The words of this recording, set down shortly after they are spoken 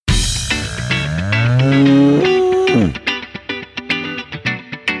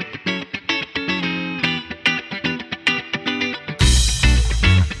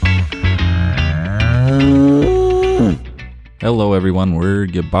everyone. We're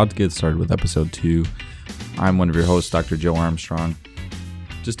about to get started with episode 2. I'm one of your hosts, Dr. Joe Armstrong.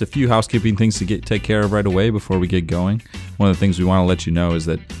 Just a few housekeeping things to take care of right away before we get going. One of the things we want to let you know is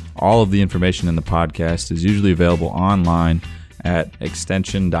that all of the information in the podcast is usually available online at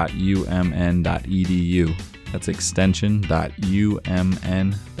extension.umn.edu. That's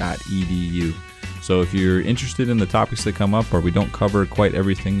extension.umn.edu. So if you're interested in the topics that come up or we don't cover quite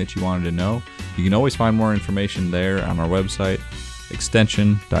everything that you wanted to know, you can always find more information there on our website,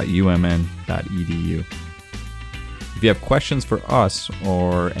 extension.umn.edu. If you have questions for us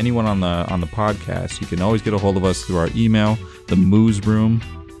or anyone on the podcast, you can always get a hold of us through our email,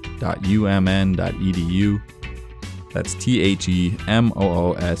 themoosroom.umn.edu. That's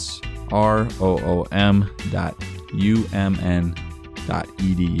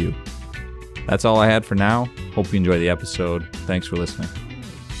themoosroom.umn.edu. That's all I had for now. Hope you enjoy the episode. Thanks for listening.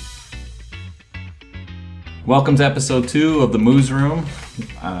 Welcome to episode 2 of the Moos Room.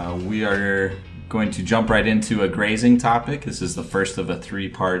 We are going to jump right into a grazing topic. This is the first of a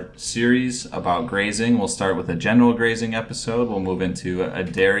 3-part series about grazing. We'll start with a general grazing episode. We'll move into a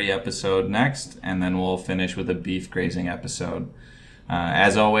dairy episode next, and then we'll finish with a beef grazing episode.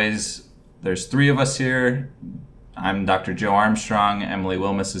 As always, there's 3 of us here. I'm Dr. Joe Armstrong. Emily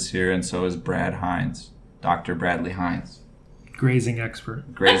Wilmus is here, and so is Brad Hines. Dr. Bradley Hines. Grazing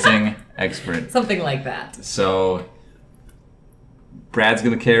expert. Grazing expert. Something like that. So Brad's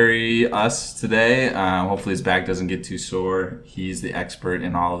going to carry us today. Hopefully his back doesn't get too sore. He's the expert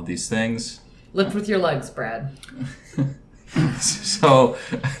in all of these things. Lift with your legs, Brad. So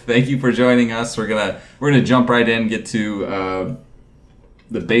thank you for joining us. We're gonna jump right in, get to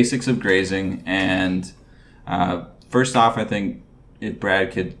the basics of grazing. And first off, I think if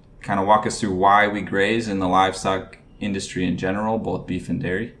Brad could kind of walk us through why we graze in the livestock industry in general, both beef and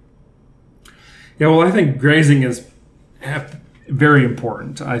dairy. Yeah, well, I think grazing is very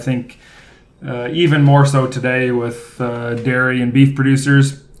important. I think even more so today with dairy and beef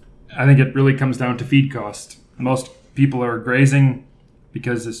producers, I think it really comes down to feed cost. Most people are grazing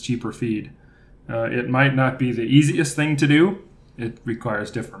because it's cheaper feed. It might not be the easiest thing to do. It requires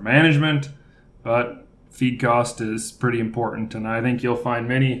different management, but feed cost is pretty important. And I think you'll find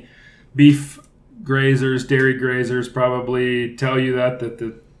many beef grazers, dairy grazers probably tell you that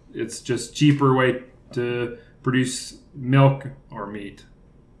it's just cheaper way to produce milk or meat.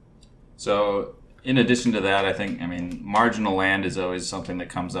 So in addition to that, I mean, marginal land is always something that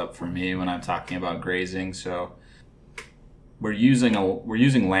comes up for me when I'm talking about grazing. So we're using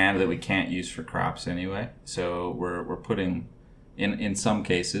land that we can't use for crops anyway. So we're putting in some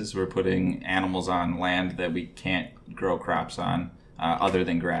cases we're putting animals on land that we can't grow crops on other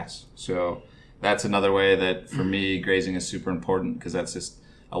than grass. So that's another way that for me grazing is super important, because that's just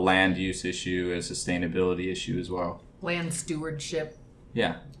a land use issue, a sustainability issue as well. Land stewardship.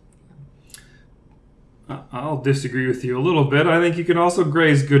 Yeah. I'll disagree with you a little bit. I think you can also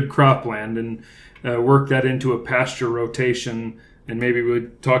graze good cropland and work that into a pasture rotation. And maybe we'll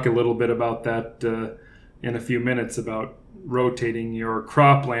talk a little bit about that in a few minutes, about rotating your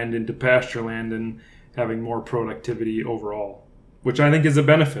cropland into pasture land and having more productivity overall, which I think is a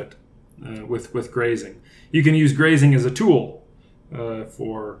benefit with grazing. You can use grazing as a tool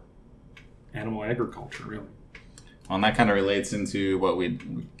for animal agriculture, really. Well, and that kind of relates into what we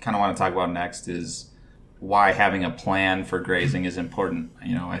kind of want to talk about next, is why having a plan for grazing is important.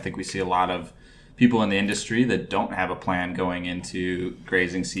 You know, I think we see a lot of people in the industry that don't have a plan going into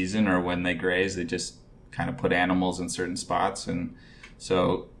grazing season, or when they graze, they just kind of put animals in certain spots. And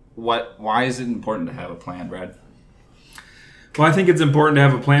so why is it important to have a plan, Brad? Well, I think it's important to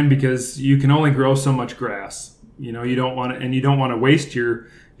have a plan because you can only grow so much grass. You know, you don't want to waste your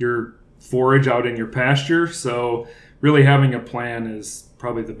forage out in your pasture. So really having a plan is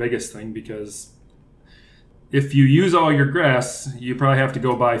probably the biggest thing, because if you use all your grass, you probably have to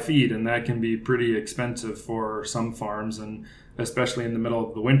go buy feed, and that can be pretty expensive for some farms, and especially in the middle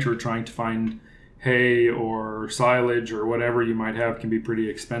of the winter, trying to find hay or silage or whatever you might have can be pretty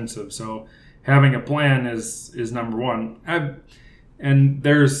expensive. So having a plan is number one. And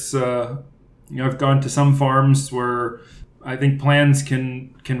there's I've gone to some farms where I think plans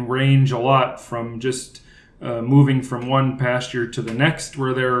can range a lot from just moving from one pasture to the next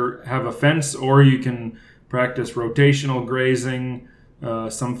where they have a fence, or you can practice rotational grazing.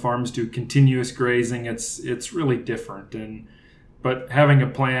 Some farms do continuous grazing. It's really different. But having a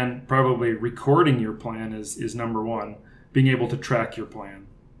plan, probably recording your plan is number one, being able to track your plan.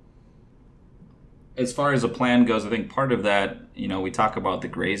 As far as a plan goes, I think part of that, we talk about the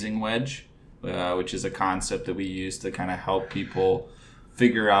grazing wedge, which is a concept that we use to kind of help people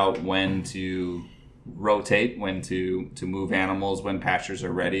figure out when to rotate, when to move animals when pastures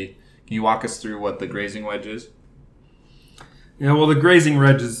are ready. Can you walk us through what the grazing wedge is? Yeah, well, the grazing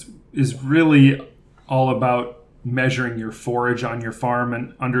wedge is really all about measuring your forage on your farm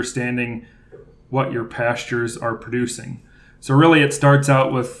and understanding what your pastures are producing. So really it starts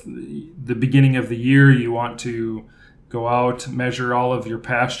out with the beginning of the year. You want to go out, measure all of your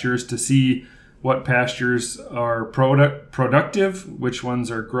pastures to see what pastures are productive, which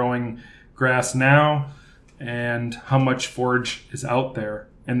ones are growing grass now, and how much forage is out there.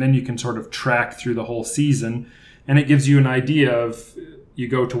 And then you can sort of track through the whole season, and it gives you an idea of, you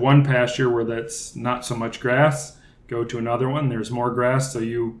go to one pasture where that's not so much grass, go to another one, there's more grass, so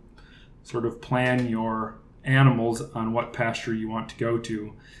you sort of plan your animals on what pasture you want to go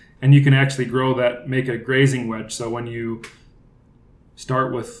to. And you can actually grow that, make a grazing wedge. So when you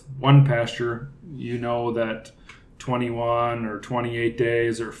start with one pasture, you know that 21 or 28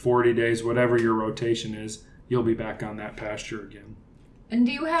 days or 40 days, whatever your rotation is, you'll be back on that pasture again. And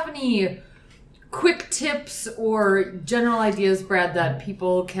do you have any quick tips or general ideas, Brad, that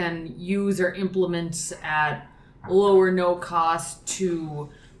people can use or implement at low or no cost to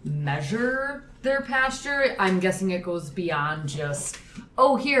measure their pasture? I'm guessing it goes beyond just,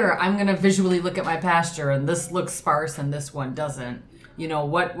 oh, here, I'm going to visually look at my pasture and this looks sparse and this one doesn't. You know,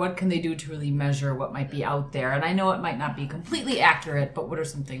 what can they do to really measure what might be out there? And I know it might not be completely accurate, but what are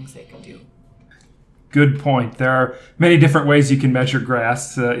some things they can do? Good point. There are many different ways you can measure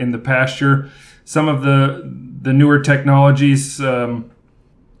grass in the pasture. Some of the newer technologies,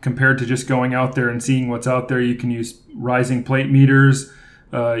 compared to just going out there and seeing what's out there, you can use rising plate meters.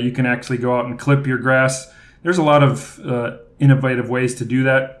 You can actually go out and clip your grass. There's a lot of innovative ways to do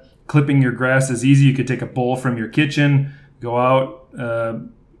that. Clipping your grass is easy. You could take a bowl from your kitchen, go out,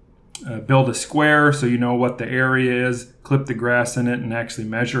 build a square so you know what the area is, clip the grass in it, and actually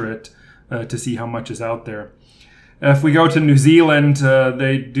measure it to see how much is out there. If we go to New Zealand,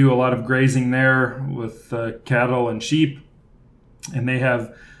 they do a lot of grazing there with cattle and sheep, and they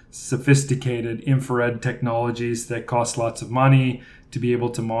have sophisticated infrared technologies that cost lots of money to be able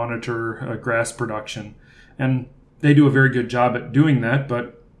to monitor grass production. And they do a very good job at doing that,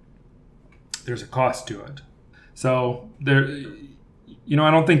 but there's a cost to it. So there,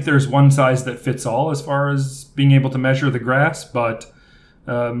 I don't think there's one size that fits all as far as being able to measure the grass, but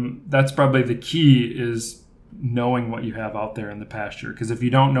that's probably the key, is knowing what you have out there in the pasture. Because if you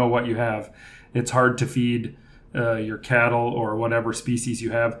don't know what you have, it's hard to feed your cattle or whatever species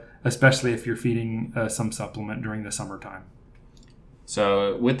you have, especially if you're feeding some supplement during the summertime.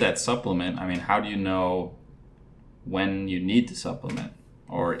 So with that supplement, how do you know when you need to supplement,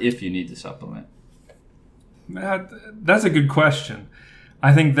 or if you need to supplement? That's a good question.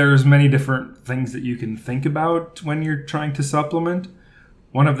 I think there's many different things that you can think about when you're trying to supplement.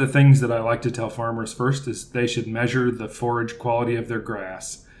 One of the things that I like to tell farmers first is they should measure the forage quality of their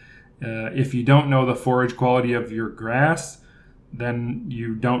grass. If you don't know the forage quality of your grass, then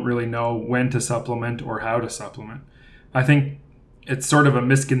you don't really know when to supplement or how to supplement. I think it's sort of a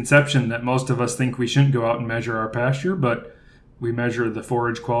misconception that most of us think we shouldn't go out and measure our pasture, but we measure the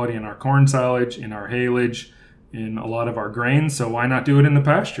forage quality in our corn silage, in our haylage, in a lot of our grains. So why not do it in the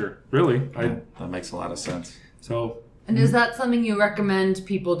pasture? Really, that makes a lot of sense. And is that something you recommend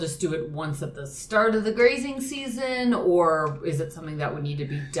people just do it once at the start of the grazing season, or is it something that would need to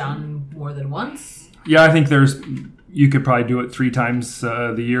be done more than once? Yeah, I think you could probably do it 3 times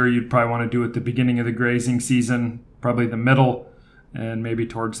the year. You'd probably want to do it the beginning of the grazing season, probably the middle, and maybe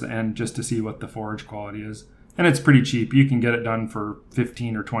towards the end, just to see what the forage quality is. And it's pretty cheap. You can get it done for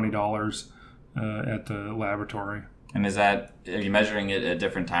 $15 or $20 at the laboratory. And are you measuring it at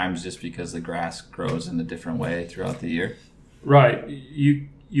different times just because the grass grows in a different way throughout the year? Right.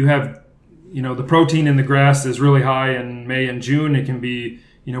 You have, the protein in the grass is really high in May and June. It can be,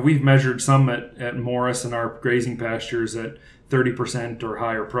 we've measured some at Morris in our grazing pastures at 30% or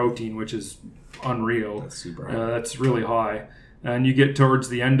higher protein, which is unreal. That's super high. That's really high. And you get towards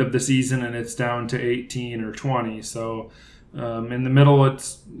the end of the season and it's down to 18 or 20. So in the middle,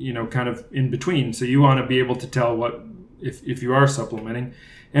 it's, kind of in between. So you want to be able to tell what, if you are supplementing.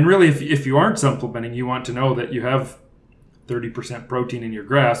 And really, if you aren't supplementing, you want to know that you have 30% protein in your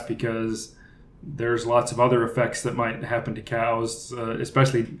grass, because there's lots of other effects that might happen to cows,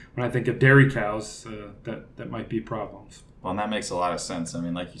 especially when I think of dairy cows, that might be problems. Well, and that makes a lot of sense.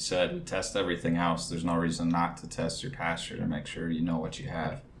 Like you said, we test everything else. There's no reason not to test your pasture to make sure you know what you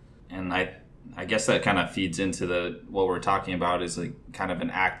have. And I guess that kind of feeds into what we're talking about is like kind of an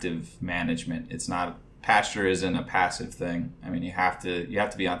active management. It's not, pasture isn't a passive thing. You have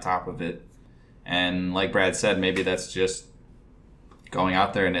to be on top of it. And like Brad said, maybe that's just going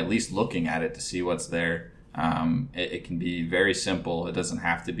out there and at least looking at it to see what's there. It can be very simple. It doesn't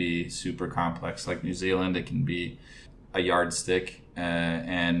have to be super complex like New Zealand. It can be a yardstick,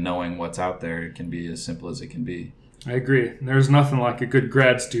 and knowing what's out there, it can be as simple as it can be. I agree. There's nothing like a good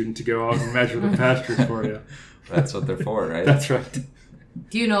grad student to go out and measure the pastures for you. That's what they're for, right? That's right.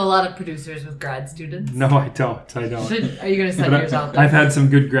 Do you know a lot of producers with grad students? No, I don't. Are you going to send yours out there? I've had some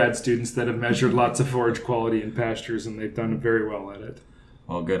good grad students that have measured lots of forage quality in pastures, and they've done very well at it.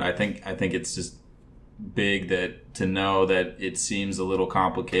 Well, good. I think it's just big that to know that it seems a little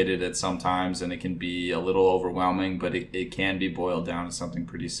complicated at some times, and it can be a little overwhelming, but it can be boiled down to something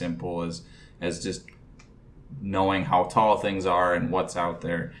pretty simple as just knowing how tall things are and what's out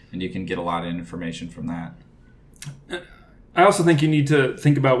there, and you can get a lot of information from that. I also think you need to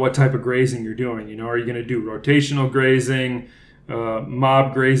think about what type of grazing you're doing. You know, are you going to do rotational grazing?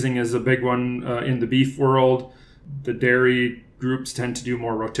 Mob grazing is a big one in the beef world. The dairy groups tend to do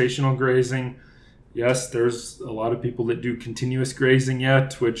more rotational grazing. Yes, there's a lot of people that do continuous grazing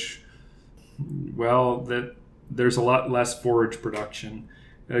yet, which, well, there's a lot less forage production.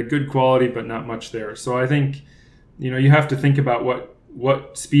 Good quality, but not much there. So I think, you have to think about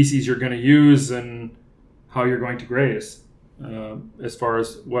what species you're going to use and how you're going to graze, as far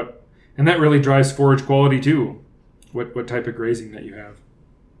as and that really drives forage quality too. What type of grazing that you have.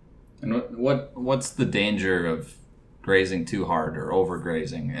 And what's the danger of grazing too hard or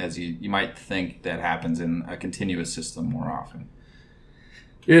overgrazing, as you might think that happens in a continuous system more often?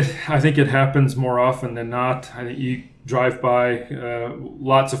 I think it happens more often than not. I think you drive by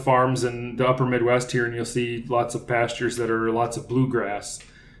lots of farms in the upper Midwest here, and you'll see lots of pastures that are lots of bluegrass.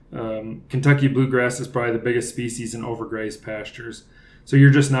 Kentucky bluegrass is probably the biggest species in overgrazed pastures. So you're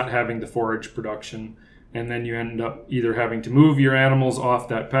just not having the forage production, and then you end up either having to move your animals off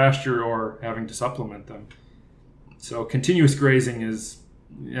that pasture or having to supplement them. So continuous grazing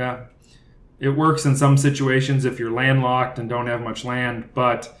it works in some situations if you're landlocked and don't have much land,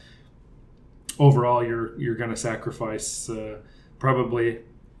 but overall you're going to sacrifice probably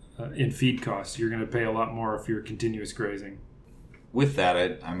in feed costs. You're going to pay a lot more if you're continuous grazing. With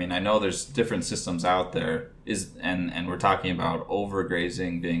that, I know there's different systems out there, and we're talking about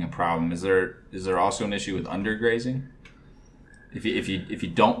overgrazing being a problem. Is there also an issue with undergrazing? If you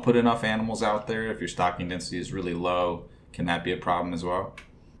don't put enough animals out there, if your stocking density is really low, can that be a problem as well?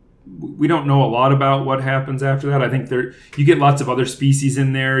 We don't know a lot about what happens after that. I think you get lots of other species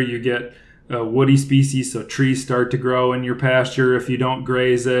in there. You get woody species, so trees start to grow in your pasture if you don't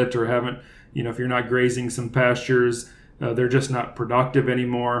graze it or haven't. If you're not grazing some pastures, they're just not productive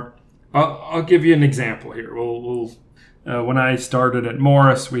anymore. I'll give you an example here. When I started at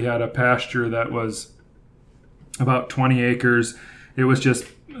Morris, we had a pasture that was about 20 acres. It was just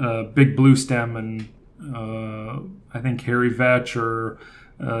big blue stem and I think hairy vetch or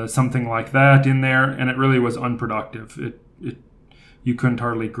something like that in there, and it really was unproductive. You couldn't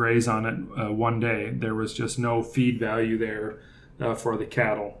hardly graze on it one day. There was just no feed value there for the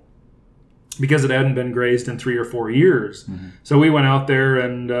cattle because it hadn't been grazed in 3 or 4 years. Mm-hmm. So we went out there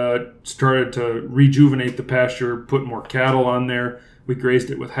and started to rejuvenate the pasture, put more cattle on there. We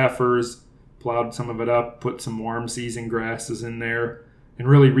grazed it with heifers, plowed some of it up, put some warm season grasses in there, and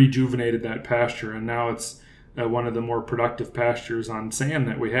really rejuvenated that pasture. And now it's one of the more productive pastures on sand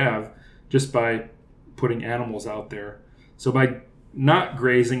that we have just by putting animals out there. So by not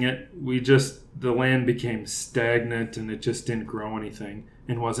grazing it, the land became stagnant and it just didn't grow anything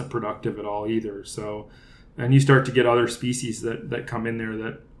and wasn't productive at all either. So, and you start to get other species that come in there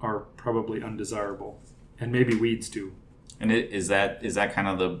that are probably undesirable, and maybe weeds too. And is that kind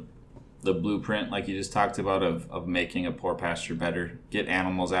of the blueprint, like you just talked about, of making a poor pasture better? Get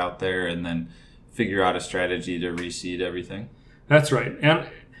animals out there and then figure out a strategy to reseed everything? That's right.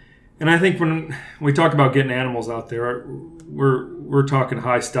 And I think when we talk about getting animals out there, we're talking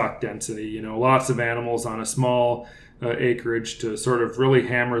high stock density, lots of animals on a small acreage to sort of really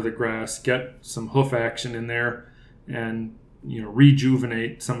hammer the grass, get some hoof action in there, and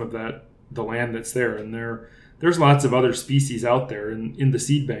rejuvenate some of the land that's there. And there's lots of other species out there in the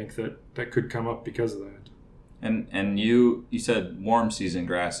seed bank that could come up because of that. And you said warm season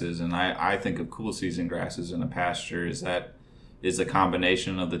grasses, and I think of cool season grasses in a pasture. Is a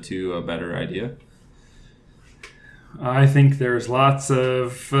combination of the two a better idea? I think there's lots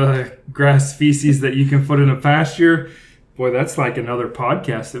of grass species that you can put in a pasture. Boy, that's like another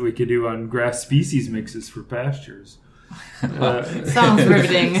podcast that we could do on grass species mixes for pastures. Sounds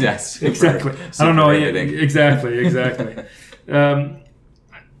riveting. Yes, exactly. I don't know. Exactly.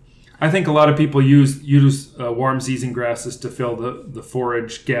 I think a lot of people use warm season grasses to fill the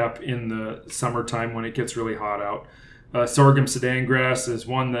forage gap in the summertime when it gets really hot out. Sorghum Sudan grass is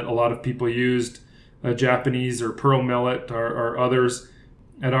one that a lot of people used. Japanese or pearl millet are others.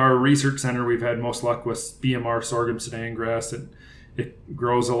 At our research center, we've had most luck with BMR sorghum Sudan grass. It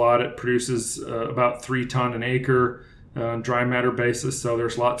grows a lot. It produces about 3 ton an acre on dry matter basis. So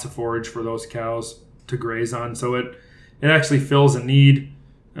there's lots of forage for those cows to graze on. So it actually fills a need.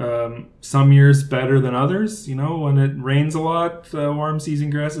 Some years better than others. When it rains a lot, warm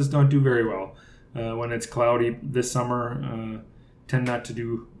season grasses don't do very well. When it's cloudy this summer, tend not to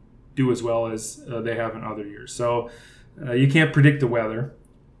do as well as they have in other years. So you can't predict the weather.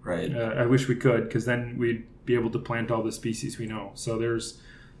 Right. I wish we could, because then we'd be able to plant all the species we know. So there's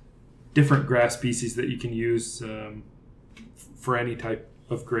different grass species that you can use for any type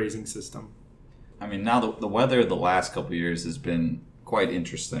of grazing system. I mean, now the weather the last couple of years has been quite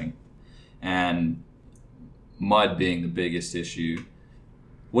interesting, and mud being the biggest issue.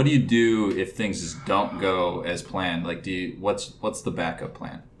 What do you do if things just don't go as planned? Like, what's the backup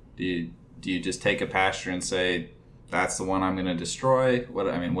plan? Do you just take a pasture and say, that's the one I'm going to destroy? What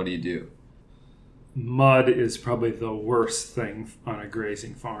do you do? Mud is probably the worst thing on a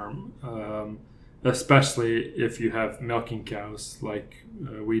grazing farm, especially if you have milking cows like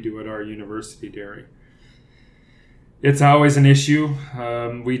we do at our university dairy. It's always an issue.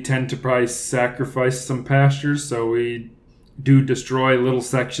 We tend to probably sacrifice some pastures, so we do destroy little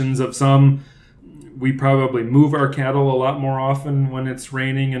sections of some. We probably move our cattle a lot more often when it's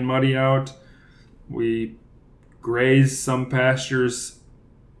raining and muddy out. We graze some pastures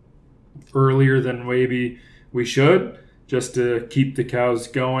earlier than maybe we should, just to keep the cows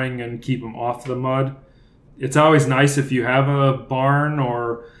going and keep them off the mud. It's always nice if you have a barn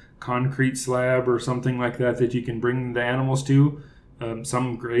or concrete slab or something like that you can bring the animals to.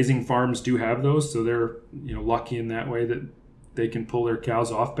 Some grazing farms do have those, so they're lucky in that way that they can pull their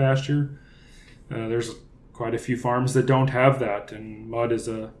cows off pasture. There's quite a few farms that don't have that, and mud is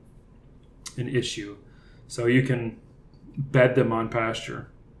an issue. So you can bed them on pasture,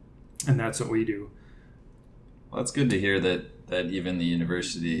 and that's what we do. Well, it's good to hear that even the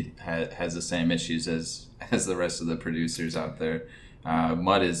university has the same issues as the rest of the producers out there.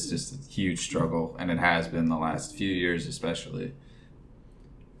 Mud is just a huge struggle, and it has been the last few years especially.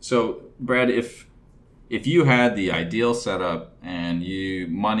 So, Brad, if you had the ideal setup and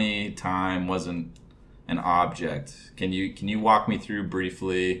money, time wasn't an object, can you walk me through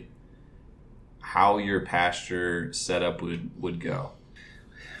briefly how your pasture setup would go?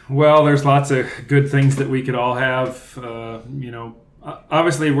 Well, there's lots of good things that we could all have.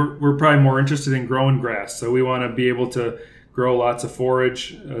 Obviously, we're probably more interested in growing grass, so we want to be able to grow lots of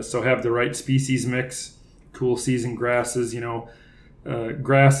forage, so have the right species mix, cool season grasses,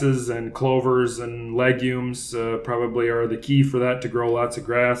 grasses and clovers and legumes probably are the key for that, to grow lots of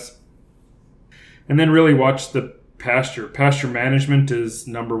grass. And then really watch the pasture. Pasture management is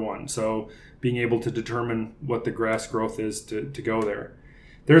number one, so being able to determine what the grass growth is to go there.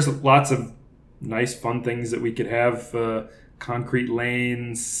 There's lots of nice, fun things that we could have, concrete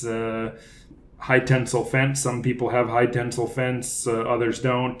lanes, high tensile fence. Some people have high tensile fence, others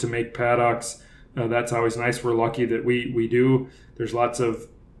don't, to make paddocks. That's always nice. We're lucky that we do. There's lots of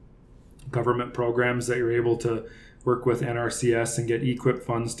government programs that you're able to work with NRCS and get EQIP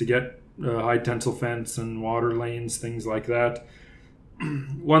funds to get high tensile fence and water lanes, things like that.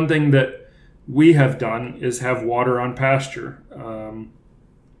 One thing that we have done is have water on pasture,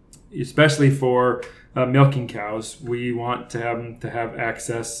 especially for milking cows. We want to have them to have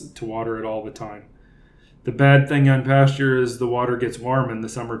access to water at all the time. The bad thing on pasture is the water gets warm in the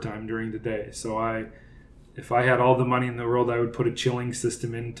summertime during the day. So if I had all the money in the world, I would put a chilling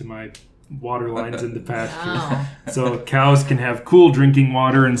system into my water lines in the pasture. Wow. So cows can have cool drinking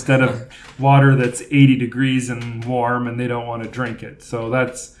water instead of water that's 80 degrees and warm and they don't want to drink it. So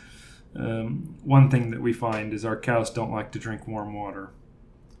that's one thing that we find is our cows don't like to drink warm water.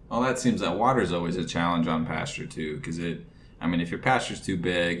 Well, that seems that water is always a challenge on pasture too, because if your pasture's too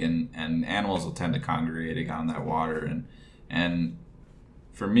big and animals will tend to congregate on that water, and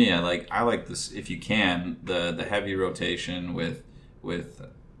for me, I like this, if you can, the heavy rotation with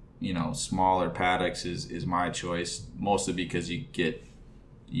smaller paddocks is my choice, mostly because you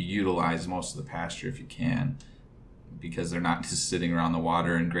utilize most of the pasture if you can, because they're not just sitting around the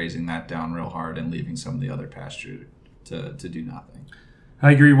water and grazing that down real hard and leaving some of the other pasture to do nothing.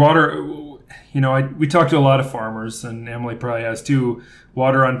 I agree. Water, we talk to a lot of farmers, and Emily probably has too.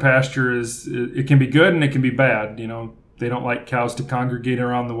 Water on pasture it can be good and it can be bad. They don't like cows to congregate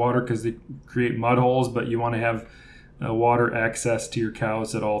around the water because they create mud holes, but you want to have water access to your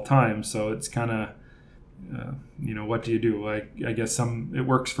cows at all times. So it's kind of what do you do? I guess it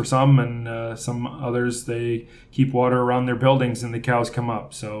works for some, and some others, they keep water around their buildings and the cows come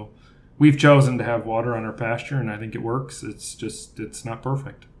up. So we've chosen to have water on our pasture, and I think it works. It's not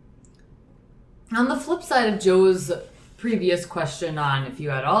perfect. On the flip side of Joe's previous question on if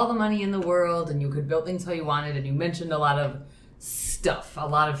you had all the money in the world and you could build things how you wanted, and you mentioned a lot of stuff, a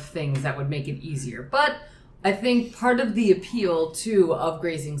lot of things that would make it easier. But I think part of the appeal, too, of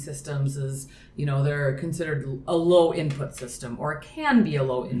grazing systems is, they're considered a low input system, or can be a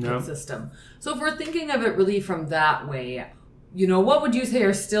low input system. So if we're thinking of it really from that way, what would you say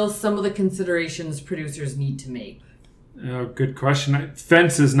are still some of the considerations producers need to make? Good question.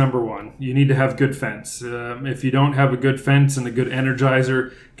 Fence is number one. You need to have good fence. If you don't have a good fence and a good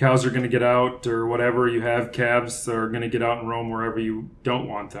energizer, cows are going to get out, or whatever. You have calves that are going to get out and roam wherever you don't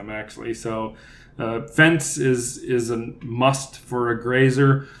want them, actually. So fence is a must for a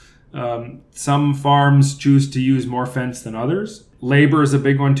grazer. Some farms choose to use more fence than others. Labor is a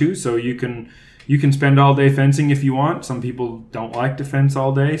big one too. So you can spend all day fencing if you want. Some people don't like to fence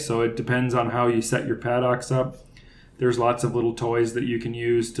all day, so it depends on how you set your paddocks up. There's lots of little toys that you can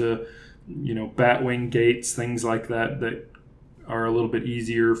use to, batwing gates, things like that are a little bit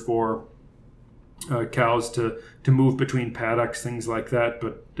easier for cows to move between paddocks, things like that.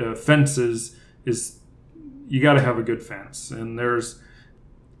 But fences is you got to have a good fence. And there's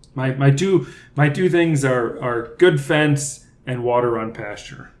my two things are good fence and water on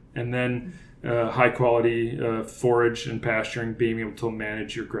pasture, and then high quality forage and pasturing, being able to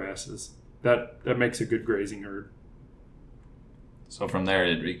manage your grasses. That makes a good grazing herd. So from there,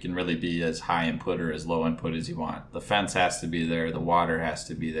 it can really be as high input or as low input as you want. The fence has to be there, the water has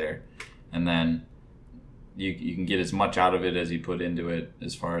to be there, and then you can get as much out of it as you put into it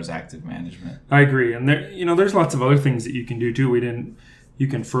as far as active management. I agree, and there's lots of other things that you can do too. You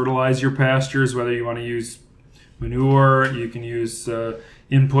can fertilize your pastures, whether you want to use manure. You can use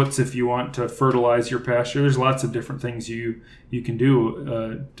inputs if you want to fertilize your pasture. There's lots of different things you can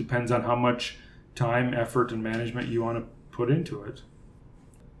do. Depends on how much time, effort, and management you want to put into it.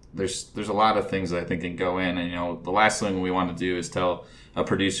 There's a lot of things that I think can go in, and the last thing we want to do is tell a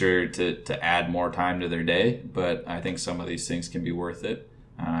producer to add more time to their day, but I think some of these things can be worth it,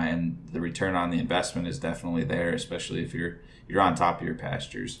 and the return on the investment is definitely there, especially if you're on top of your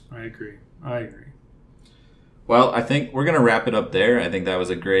pastures. I agree. Well, I think we're going to wrap it up there. I think that was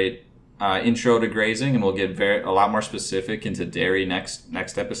a great intro to grazing, and we'll get a lot more specific into dairy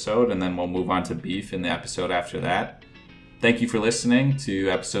next episode, and then we'll move on to beef in the episode after that. Thank you for listening to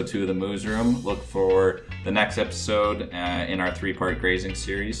episode 2 of the Moos Room. Look for the next episode in our 3-part grazing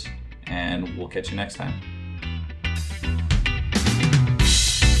series, and we'll catch you next time.